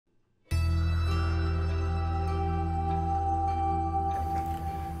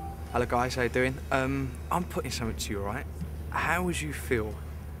Hello guys, how you doing? I'm putting something to you, right? How would you feel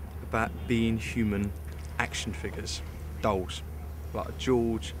about being human action figures? Dolls. Like a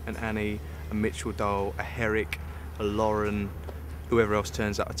George, an Annie, a Mitchell doll, a Herrick, a Lauren, whoever else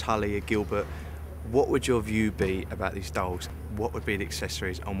turns up, a Tully, a Gilbert. What would your view be about these dolls? What would be the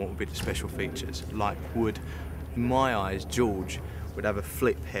accessories and what would be the special features? Like in my eyes, George would have a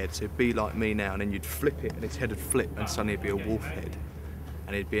flip head, so it'd be like me now, and then you'd flip it and his head would flip and suddenly it'd be a wolf head.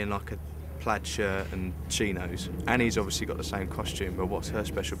 And he'd be in like a plaid shirt and chinos. Annie's obviously got the same costume, but what's her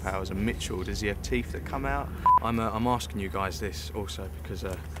special powers? And Mitchell, does he have teeth that come out? I'm asking you guys this also because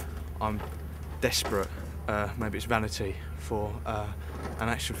I'm desperate, maybe it's vanity, for an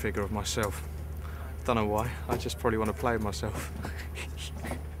action figure of myself. Don't know why, I just probably want to play with myself.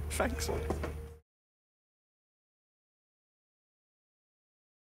 Thanks.